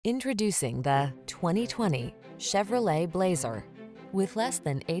Introducing the 2020 Chevrolet Blazer. With less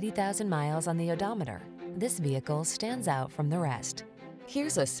than 80,000 miles on the odometer, this vehicle stands out from the rest.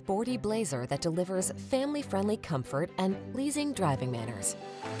 Here's a sporty Blazer that delivers family-friendly comfort and pleasing driving manners.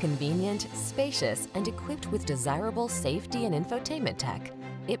 Convenient, spacious, and equipped with desirable safety and infotainment tech,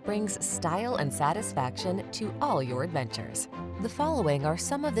 it brings style and satisfaction to all your adventures. The following are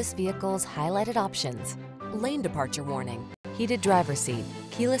some of this vehicle's highlighted options: lane departure warning, heated driver's seat,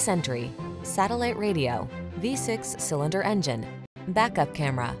 keyless entry, satellite radio, V6 cylinder engine, backup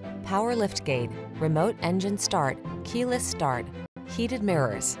camera, power liftgate, remote engine start, keyless start, heated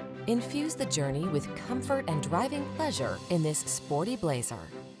mirrors. Infuse the journey with comfort and driving pleasure in this sporty Blazer.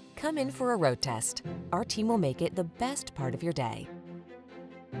 Come in for a road test. Our team will make it the best part of your day.